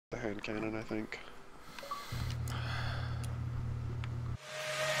The hand cannon, I think.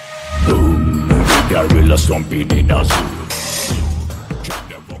 Boom, gorilla stomping in a zoo.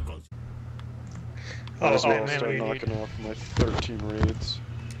 Might as well start knocking off my 13 raids.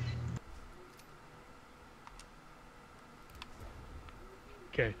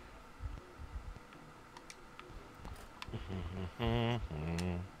 Okay.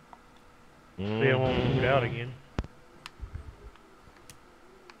 They won't move out again.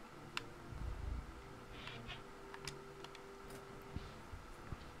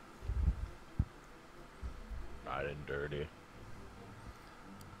 Right and dirty.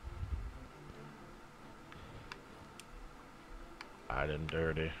 Right and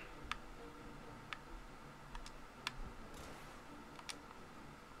dirty.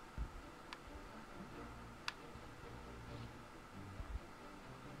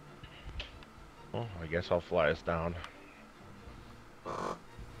 Well, I guess I'll fly us down.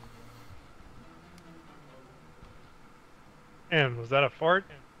 And was that a fart?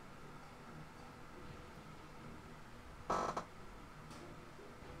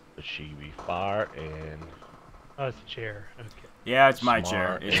 The she be farting. Oh, it's a chair. Okay. Yeah, it's my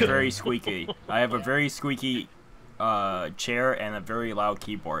chair. Smart. It's very squeaky. I have a very squeaky chair and a very loud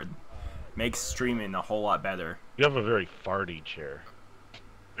keyboard. Makes streaming a whole lot better. You have a very farty chair.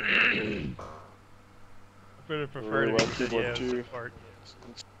 I would have preferred Really it loud if you said, keyboard yeah, it was too. a fart.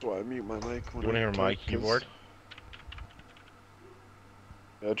 That's why I mute my mic when You wanna I hear my talk, 'cause- keyboard?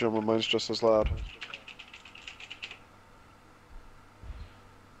 Yeah, Joe, mine's just as loud.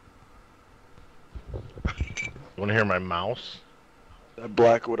 You wanna hear my mouse? That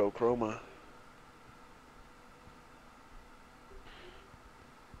Black Widow chroma.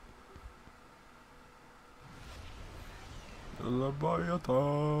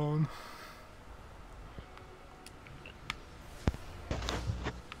 Leviathan.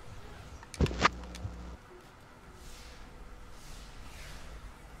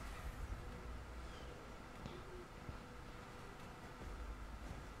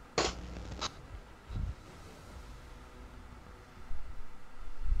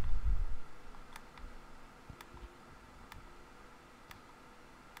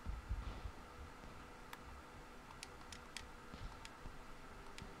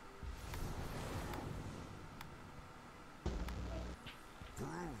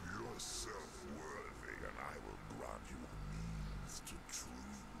 Prove yourself worthy, and I will grant you the means to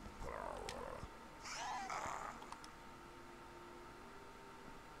true power.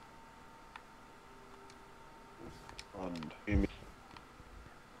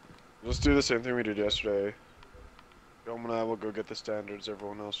 Just do the same thing we did yesterday. Dome and I will go get the standards,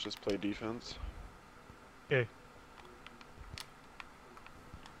 everyone else just play defense. Okay.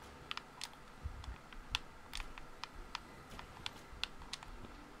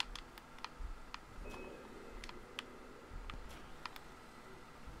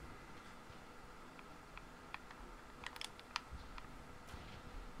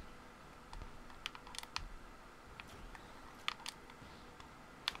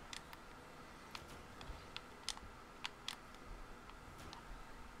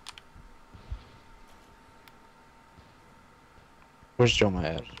 Where's Joma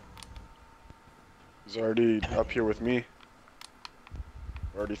at? He's already up here with me.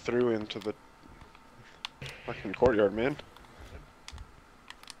 Already threw into the fucking courtyard, man.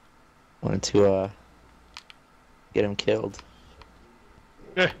 Wanted to get him killed.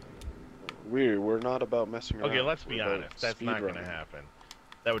 We're not about messing around. Okay, let's be We're about honest. That's not gonna speedrunning. happen.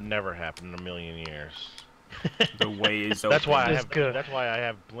 That would never happen in a million years. The way is open. That's why I It's have. good. That's why I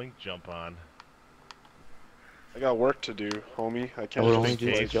have blink jump on. I got work to do, homie. I can't would only just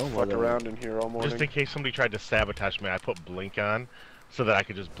do like, like Joma, fuck though. around in here all morning. Just in case somebody tried to sabotage me, I put blink on, so that I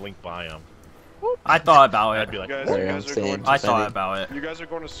could just blink by them. I thought about I'd it. be like, You guys, Sorry, you I'm guys are staying. going to I thought about it. You guys are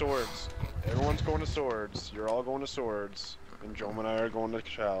going to swords. Everyone's going to swords. You're all going to swords. And Joe and I are going to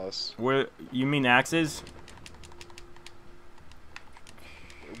chalice. Where you mean axes?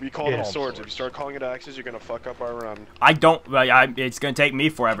 We call them Yeah. swords. If you start calling it axes, you're gonna fuck up our run. I don't. It's gonna take me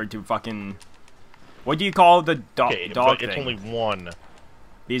forever to fucking. What do you call the okay, dog but it's thing? only one.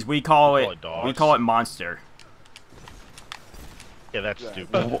 Because we call We it. call it dogs? We call it monster. Yeah, that's Yeah.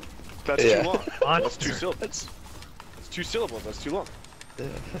 stupid. That's Yeah. too long. That's Monster. two syllables. It's 2 syllables. That's too long.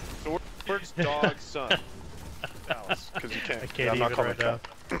 Swords, dog, son. Because you can't. I can't I'm not even calling right it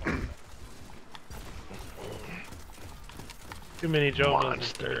now. cup. Too many Jomas and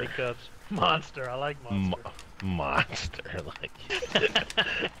too Monster. many cups. Monster. I like monster. Monster, like.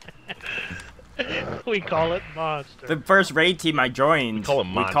 We call it monster. The first raid team I joined, We call it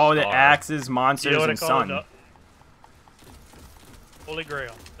we called it Monstar. axes, monsters, You know what I and call it, sun. Holy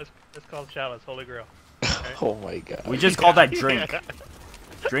Grail. Let's call Chalice Holy Grail. Oh my god. We just called that drink.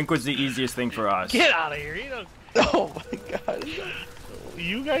 Drink was the easiest thing for us. Get out of here! You don't. Oh my god.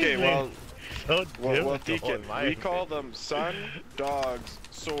 You guys Okay, well, so well, difficult, Deacon, in my we opinion. call them sun, dogs,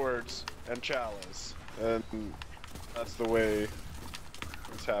 swords, and chalice, and that's the way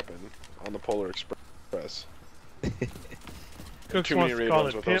it's happened on the Polar Express. Cooks Too wants many to call reruns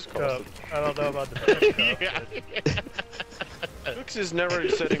it with Pimp those Cup. calls. I don't know about the Pimp Cup. Yeah. Cooks is never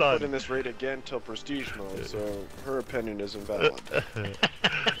setting Son. foot in this raid again till prestige mode, so her opinion is invalid.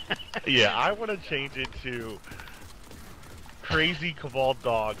 Yeah, I want to change it to crazy cabal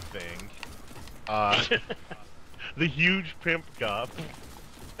dog thing. The huge pimp cup.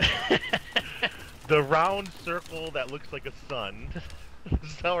 The round circle that looks like a sun.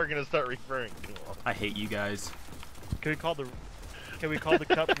 This is how we're gonna start referring to them. I hate you guys. Can we call the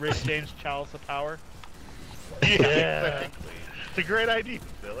cup Rick James Chalice of Power? Yeah, Yeah. exactly. It's a great idea,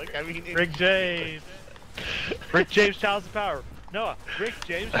 Phil. I mean, Rick James. Rick James Chalice of Power. Noah, Rick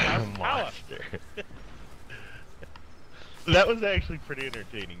James Chalice of Power. Monster. That was actually pretty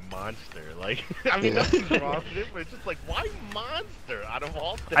entertaining. Monster. Like, I mean, nothing's wrong with it, but it's just like, why monster out of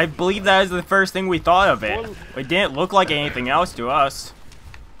all things? I believe that is the first thing we thought of it. It didn't look like anything else to us.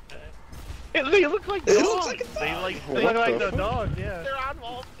 They look like dogs. They What look like the the fuck? dogs. Yeah. They're on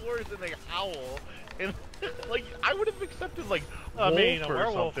all fours and they howl. And like, I would have accepted like I mean, wolf a or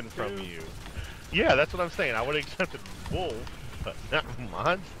werewolf, something from too. you. Yeah, that's what I'm saying. I would have accepted wolf, but not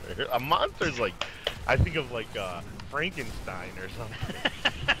monster. A monster's like, I think of like Frankenstein or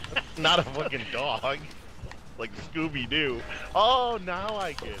something. Not a fucking dog. Like Scooby-Doo. Oh, now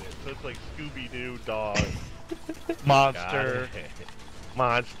I get it. So it's like Scooby-Doo dog. Monster. Got it.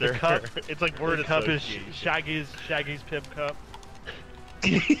 Monster. The cup- It's like word The cup is association. Shaggy's Pimp Cup.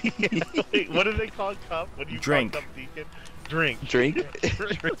 Wait, what do they call cup? What do you Drink. call cup, Deacon? Drink. Drink?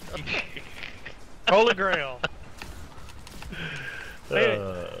 Holy Grail. Oh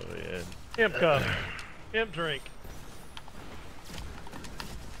man. Pimp Cup. Pimp Drink.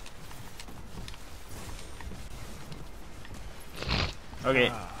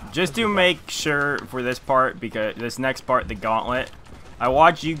 Okay, just to make sure for this part, because this next part, the Gauntlet, I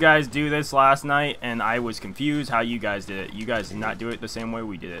watched you guys do this last night, and I was confused how you guys did it. You guys did not do it the same way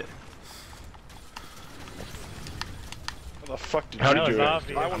we did it. How the fuck did That you was do it?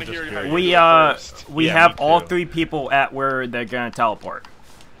 obvious. I want to hear how you We do it first. we Yeah, have me all too. 3 people at where they're gonna teleport,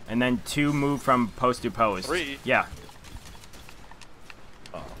 and then 2 move from post to post. 3? Yeah.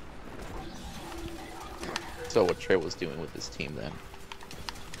 So what Trey was doing with his team then?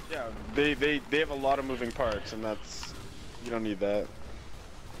 Yeah, they have a lot of moving parts, and that's, you don't need that.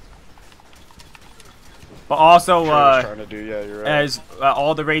 But also, Trey was trying to do, yeah, you're right. as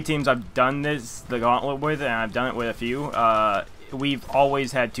all the raid teams I've done the Gauntlet with, and I've done it with a few, we've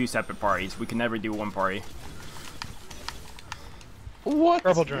always had 2 separate parties. We can never do one party. What?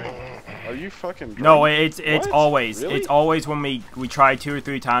 Purple Drink. Are you fucking drunk? No, it's What? always Really? it's always when we try 2 or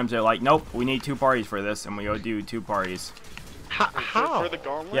 3 times. They're like, nope, we need 2 parties for this, and we go do 2 parties. How? For the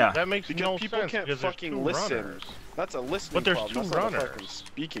gauntlet? Yeah. That makes Because no people sense can't because there's fucking 2 listen. runners. That's a listening But there's problem. 2 That's not a runners. fucking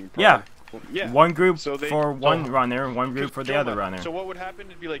speaking Yeah. problem. Yeah. One group So they- for one so- runner, one group for the other Joma, runner. So what would happen?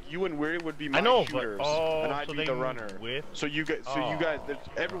 It'd be like you and Weary would be my I know, shooters, but and I'd so be they the move runner. with. So you guys,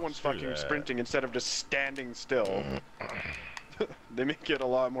 everyone's screw fucking that. sprinting instead of just standing still. They make it a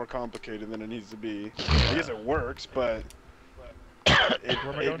lot more complicated than it needs to be. I guess it works, but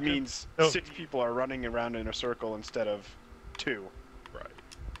it means Oh. 6 people are running around in a circle instead of 2.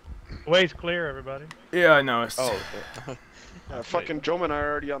 Way's clear, everybody. Yeah, I know. Oh. Fucking Joma and I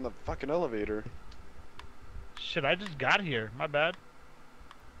are already on the fucking elevator. Shit, I just got here. My bad.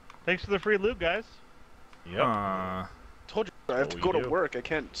 Thanks for the free loot, guys. Yep. Told you I have to we go to do. work. I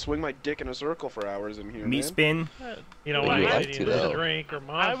can't swing my dick in a circle for hours in here. Meat man. spin. You know, Would when you you like need to, a though? drink or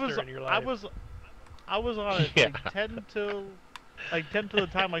monster in your life. I was on it Yeah. like 10 till the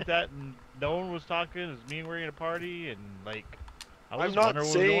time like that, and no one was talking. It was me and we were in a party, and like I was I'm not wondering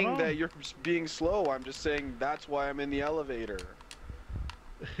what was going saying on. that you're being slow. I'm just saying that's why I'm in the elevator.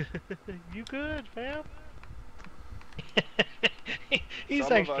 You good, fam? He's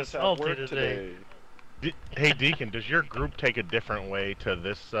Some of extra us have salty work today. Hey Deacon, does your group take a different way to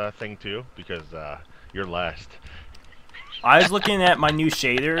this thing too? Because you're last. I was looking at my new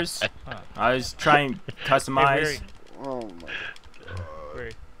shaders. I was trying to customize. Oh my.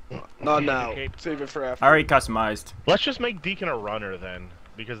 Very. Not now. Cape. Save it for after. I already customized. Let's just make Deacon a runner then,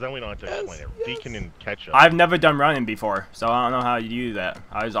 because then we don't have to explain it. Yes. Deacon and ketchup. I've never done running before, so I don't know how you do that.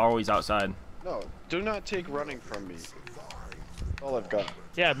 I was always outside. No, do not take running from me. That's all I've got.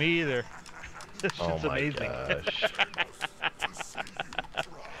 Yeah, me either. This Oh shit's my amazing. gosh.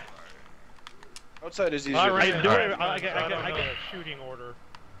 What side is easier? I to ran. get? do it. I I don't know can- the shooting order.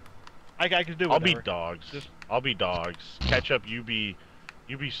 I can do I'll be whatever. dogs. Just- I'll be dogs. Ketchup, you be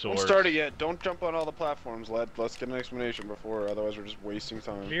Don't swords. start it yet. Don't jump on all the platforms, lad. Let's get an explanation before, otherwise we're just wasting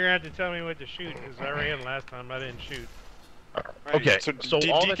time. You're gonna have to tell me what to shoot, because I ran last time. I didn't shoot. Right, Okay, so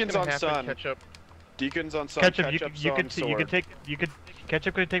all that's Deacon's gonna on happen, sun. Ketchup. Deacon's on sun. Ketchup, Ketchup's you on could sword.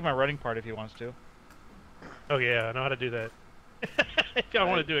 Ketchup could take my running part if he wants to. Oh yeah, I know how to do that. I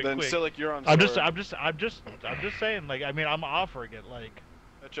want to do it Then quick. Silic, you're on I'm sword. just saying. Like, I mean, I'm offering it. Like,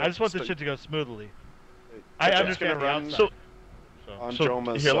 Ketchup, I just want this st- shit to go smoothly. I Ketchup's understand gonna the run outside. on So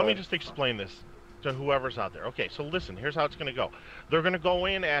Joma's here, let me side. just explain this to whoever's out there. Okay, so listen, here's how it's gonna go. They're gonna go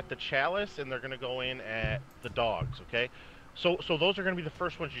in at the chalice, and they're gonna go in at the dogs. Okay, so those are gonna be the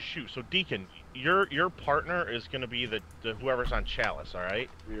first ones you shoot. So Deacon, your partner is gonna be the whoever's on chalice. All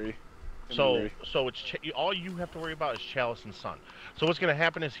right. Weary. So it's all you have to worry about is chalice and sun. So what's gonna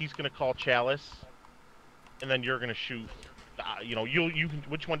happen is he's gonna call chalice, and then you're gonna shoot. You know, you can.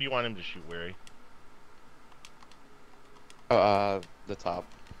 Which one do you want him to shoot, Weary? The top.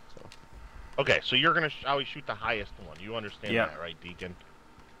 So. Okay, so you're gonna always shoot the highest one. You understand Yeah. that, right, Deacon?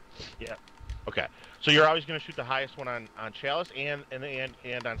 Yeah. Okay. So you're always gonna shoot the highest one on Chalice and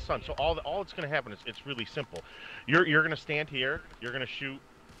on Sun. So all that's gonna happen is it's really simple. You're gonna stand here. You're gonna shoot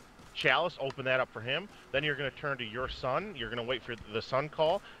Chalice, open that up for him. Then you're gonna turn to your Sun. You're gonna wait for the Sun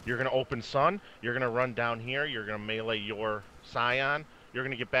call. You're gonna open Sun. You're gonna run down here. You're gonna melee your Scion. You're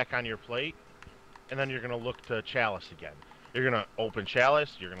gonna get back on your plate, and then you're gonna look to Chalice again. You're gonna open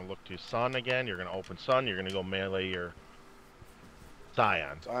Chalice, you're gonna look to Sun again, you're gonna open Sun, you're gonna go melee your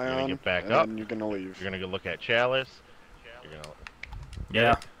Scion. You're gonna get back and up, then you're gonna leave. you're gonna go look at Chalice, you're gonna...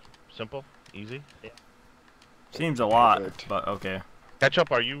 Yeah. Simple? Easy? Seems a lot, Perfect. but okay. Ketchup,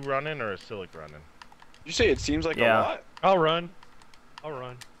 are you running or is Silic running? You say it seems like Yeah. a lot? I'll run. I'll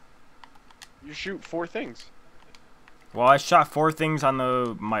run. You shoot 4 things. Well, I shot 4 things on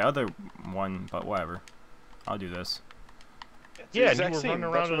my other one, but whatever. I'll do this. It's the Yeah, and exact you were same. running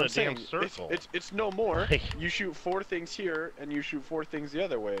That's around what in I'm a damn saying. circle. It's no more. Like- You shoot 4 things here, and you shoot 4 things the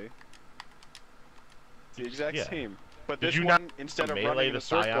other way. It's the exact Yeah. same. But Did this you one, not instead of melee running in the a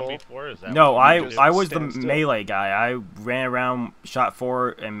Scion circle, before? Is that No, what you just I was the stand still. melee guy. I ran around, shot 4,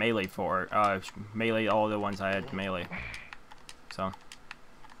 and melee 4. Melee all the ones I had to melee. So.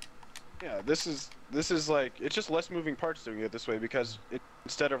 yeah, this is like, it's just less moving parts doing it this way, because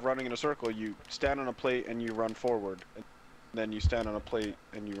instead of running in a circle, you stand on a plate and you run forward. And then you stand on a plate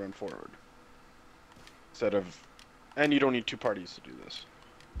and you run forward. Instead of, and you don't need 2 parties to do this.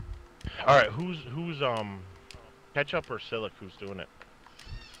 Alright, who's Ketchup or Silic who's doing it?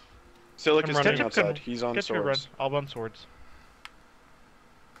 Silic I'm is running. staying outside. He's on Ketchup could run. swords. I'll run swords.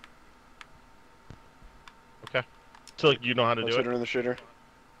 Okay. Silic, you know how to Let's do hit it? her in the shitter.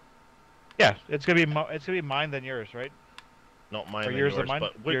 Yeah, it's gonna be mine then yours, right? Not mine Or and yours yours, than mine?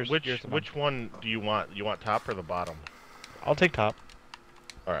 but Yours than mine. which one do you want? You want top or the bottom? I'll take top.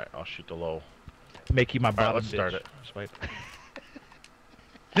 Alright, I'll shoot the low. Make you my bottom. let's start bitch. it. Swipe.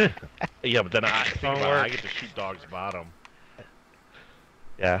 Yeah, but then I think Don't about it, I work. get to shoot dog's bottom.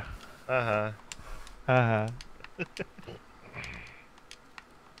 Yeah. Uh-huh. Uh-huh.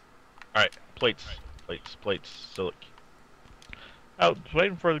 Alright, plates, Silic. Oh, just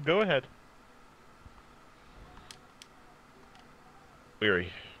waiting for the go ahead.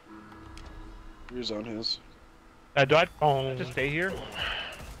 Weary. Here's on his. Do I have Oh. to stay here?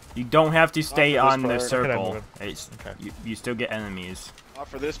 You don't have to stay for this on the part. circle. Okay, It's, Okay. you still get enemies. Not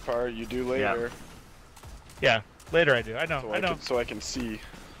for this part, you do later. Yeah. Later I do. I know. So I know. so I can see.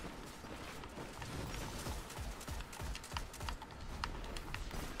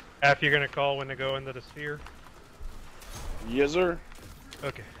 After you're gonna call when they go into the sphere. Yes, sir.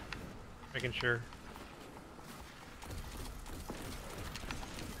 Okay. Making sure.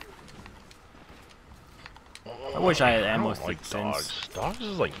 I wish I had I ammo don't like since. dogs. Dogs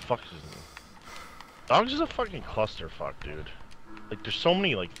is like fucking... Dogs is a fucking clusterfuck, dude. Like, there's so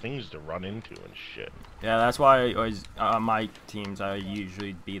many, like, things to run into and shit. Yeah, that's why I always, on my teams, I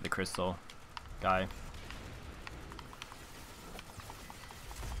usually be the crystal guy.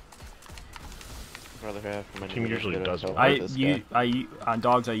 Rather have many Team meters usually to doesn't help this guy. On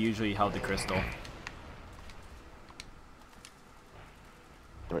dogs, I usually held the crystal.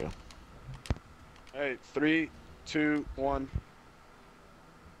 There we go. Alright, 3, 2, 1.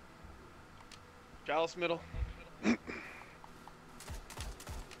 Chalice middle.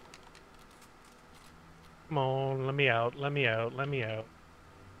 Come on, let me out, let me out, let me out.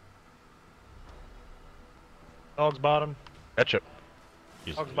 Dog's bottom. Ketchup.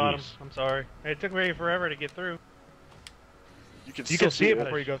 Dog's bottom. I'm sorry. It took me forever to get through. You can You still can see it it.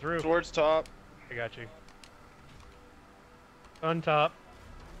 before you go through. Swords top. I got you. On top.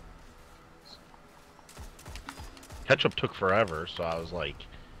 Ketchup took forever, so I was like,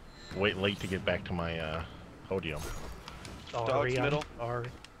 late to get back to my podium. Sorry, Dogs I'm middle. sorry.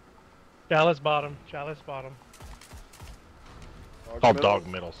 Chalice bottom. Chalice bottom. Dogs Oh, middle. dog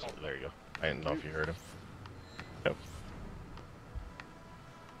middle. So there you go. I didn't know if you heard him.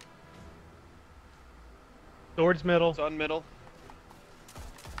 Swords middle. Sun middle.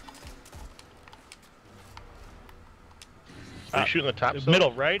 Are you shooting the top? still?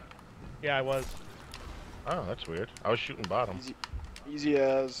 Middle, right? Yeah, I was. Oh, that's weird. I was shooting bottom. Easy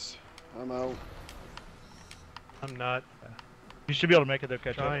as. I'm out. I'm not. You should be able to make it there,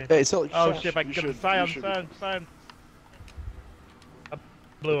 catch up. Trying. Hey, so Oh Josh, shit! I can you get the should- sign, you should- sign. I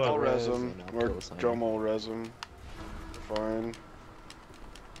blew I'll up. res res him. and I'll Or kill sign. Jomo will res him. Fine.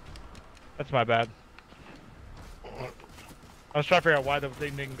 That's my bad. I was trying to figure out why the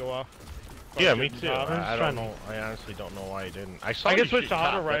thing didn't go off. Yeah, me shooting too. top. I trying don't know. I honestly don't know why I didn't. I saw I you can switch shoot to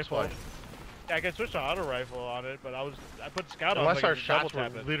auto top, that's rifle. why. Yeah, I can switch to auto rifle on it, but I put scout on. Unless so I our can double shots were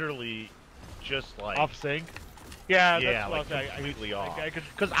tap it. literally just like Off sync. Yeah, yeah, that's like what I was saying. completely off. I could,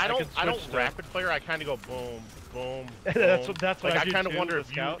 Because I don't switch to- rapid fire. I kind of go boom, boom. That's boom. what like I I do kind of too wonder with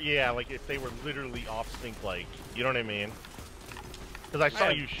if you, scout. yeah, like if they were literally off sync, like you know what I mean? Because I saw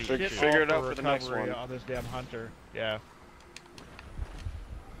you shoot. Fig- too. figure it all out for the next recovery one. on this damn hunter. Yeah.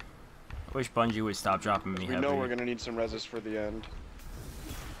 I wish Bungie would stop dropping me We heavy. know we're gonna need some reses for the end.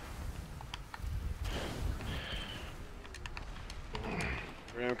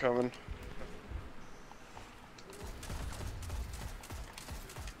 Ram coming.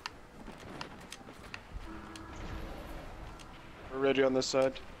 We're ready on this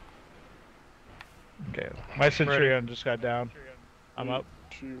side. Okay. My Centurion just got down. I'm up.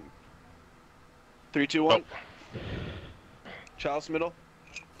 3, 2, 1. Chalice middle.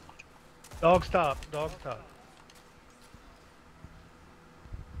 Dog's top. Dog's top.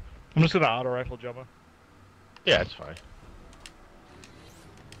 I'm just gonna auto rifle Jumma. Yeah, it's fine.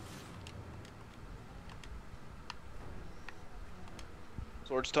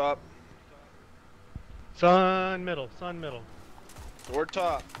 Swords top. Sun middle. Sun middle. Sword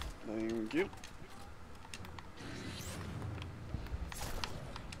top. Thank you.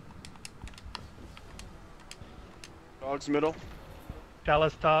 Dogs middle.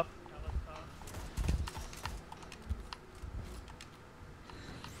 Chalice top.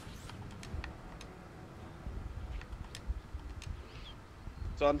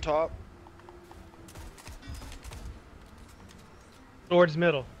 Sun top. Swords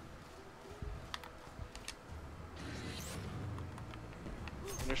middle.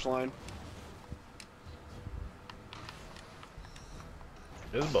 Finish line.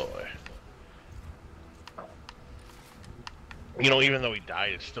 This boy. You know, even though he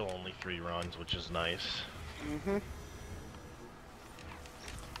died, it's still only 3 runs, which is nice. Mm-hmm.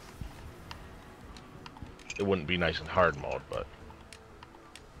 It wouldn't be nice in hard mode, but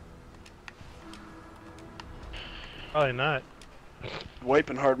Probably not. Wipe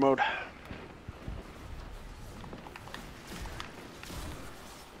in hard mode.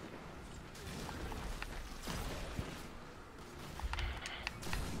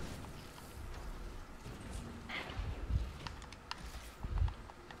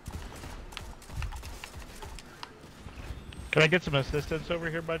 Can I get some assistance over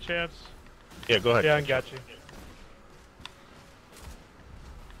here by chance? yeah, go ahead. Yeah, I got you.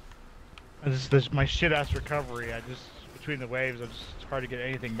 This my shit ass recovery. I just between the waves, it's hard to get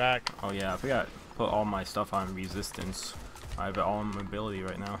anything back. Oh yeah, I forgot to put all my stuff on resistance. I have it all on mobility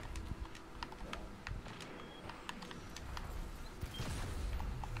right now.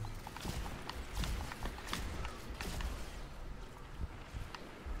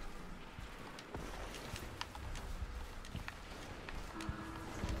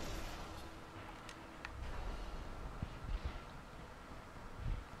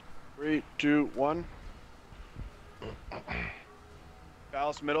 Three, two, one.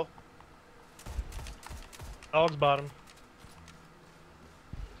 Chalice middle. Dog's bottom.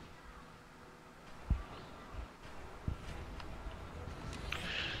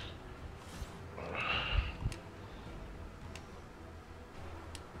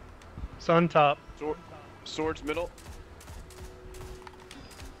 Sun top. Swords middle.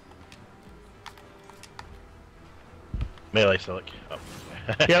 Melee Silic. Oh.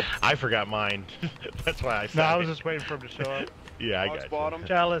 Yep. I forgot mine. That's why I said No, I was it. just waiting for him to show up. Yeah, I Dogs got bottom.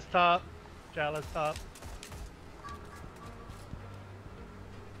 Chalice top. Chalice top.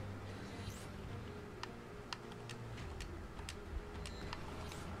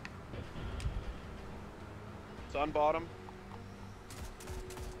 Sun bottom.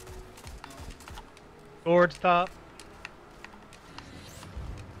 Towards top.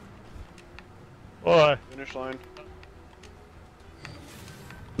 Boy. Finish line.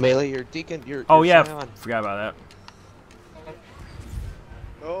 Melee, your deacon, your Oh your yeah, Scion. forgot about that.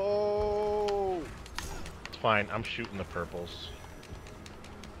 Oh. It's fine. I'm shooting the purples.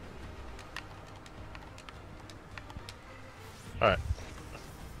 Alright.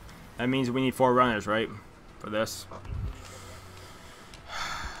 That means we need 4 runners, right? For this.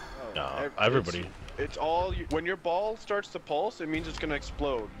 No, everybody. It's all when your ball starts to pulse, it means it's gonna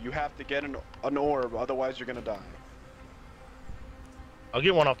explode. You have to get an orb, otherwise you're gonna die. I'll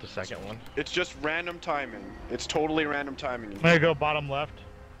get one off the second one. It's just random timing. It's totally random timing. I'm gonna go bottom left.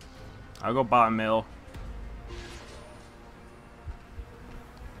 I'll go bottom middle.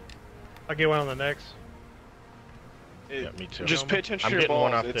 I'll get one on the next. Yeah, me too. Just pay attention I'm to your getting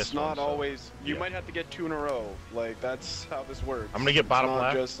one balls. off It's this not one, so- always. You yeah. might have to get 2 in a row. Like that's how this works. I'm gonna get bottom it's not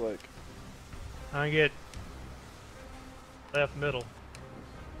left. Just like. I get left middle.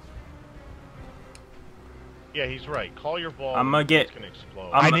 Yeah, he's right. Call your ball. I'm gonna get- It's gonna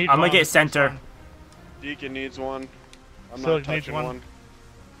explode. I'm need gonna one. get center. Deacon needs one. I'm Silk not needs touching one. one.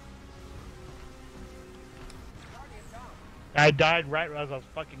 I died right as I was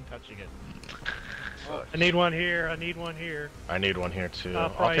fucking touching it. I need one here. I need one here. I need one here too.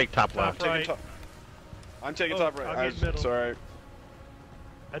 Top I'll right, take top top left. right. Taking top. I'm taking Oh, top right. I'll I get was, middle. sorry.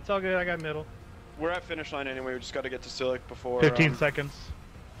 That's all good. I got middle. We're at finish line anyway. We just got to get to Silic before. 15 seconds.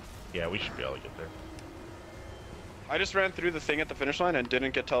 Yeah, we should be able to get there. I just ran through the thing at the finish line and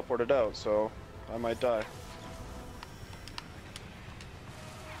didn't get teleported out, so I might die.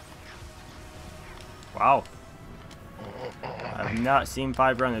 Wow. I've not seen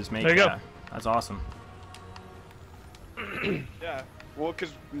 5 runners make There you go. that. That's awesome. Yeah. Well,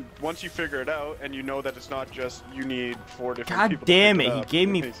 because once you figure it out and you know that it's not just you need 4 different God people damn to it, pick he up, gave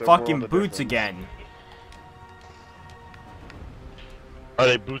me it makes a world fucking of boots difference. again. Are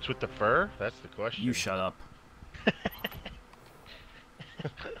they boots with the fur? That's the question. You shut up.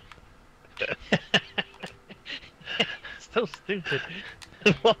 So stupid.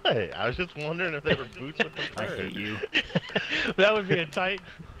 What? I was just wondering if they were boots with the fur. I hate you. That would be a tight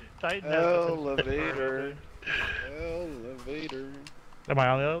Elevator. Elevator. Am I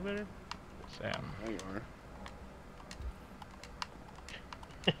on the elevator? Sam. There you are.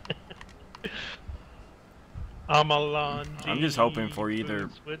 I'm a lawn. I'm just hoping for either-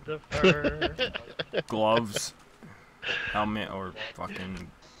 boots with the fur. Gloves, helmet, or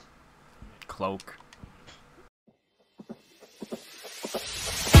fucking cloak.